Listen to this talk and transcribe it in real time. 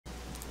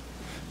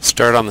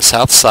Start on the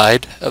south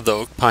side of the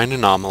Oakpine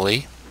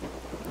Anomaly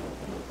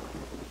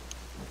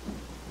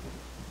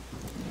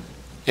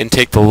and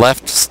take the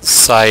left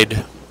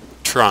side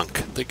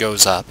trunk that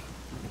goes up.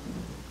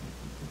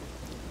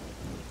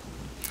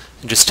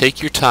 And just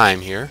take your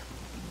time here.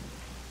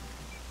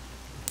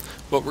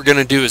 What we're going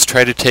to do is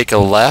try to take a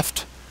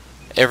left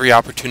every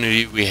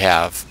opportunity we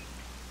have.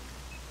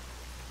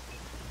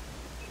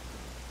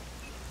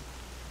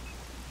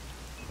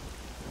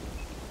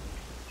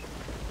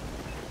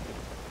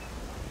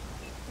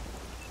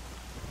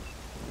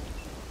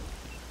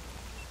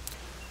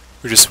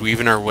 We're just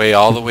weaving our way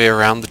all the way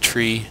around the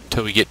tree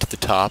until we get to the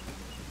top.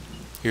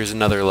 Here's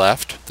another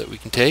left that we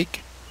can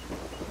take.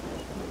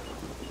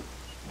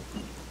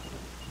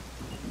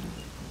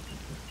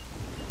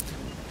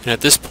 And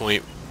at this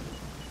point,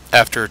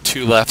 after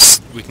 2 lefts,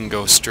 we can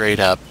go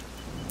straight up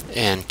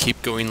and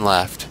keep going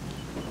left.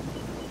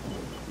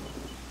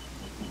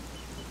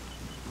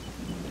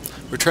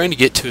 We're trying to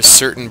get to a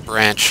certain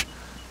branch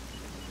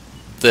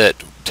that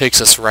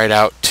takes us right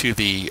out to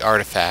the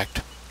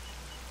artifact.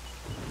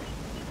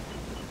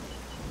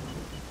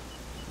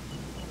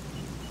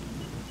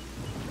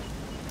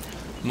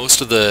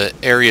 Most of the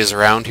areas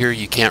around here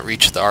you can't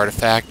reach the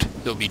artifact.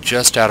 You'll be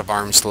just out of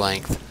arm's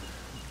length.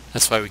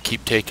 That's why we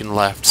keep taking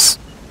lefts.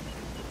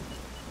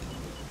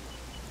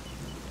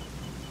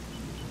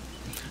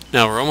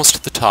 Now we're almost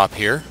at the top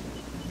here,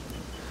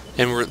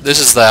 and this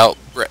is the out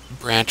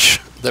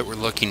branch that we're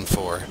looking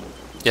for.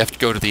 You have to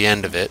go to the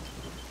end of it.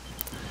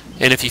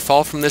 And if you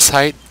fall from this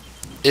height,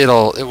 it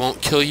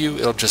won't kill you,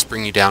 it'll just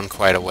bring you down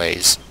quite a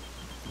ways.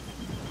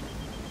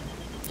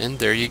 And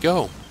there you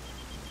go.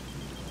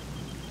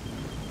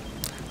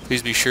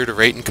 Please be sure to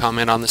rate and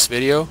comment on this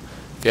video.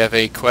 If you have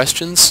any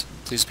questions,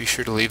 please be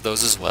sure to leave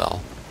those as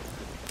well.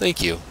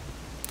 Thank you.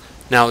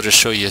 Now I'll just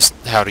show you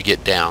how to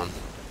get down.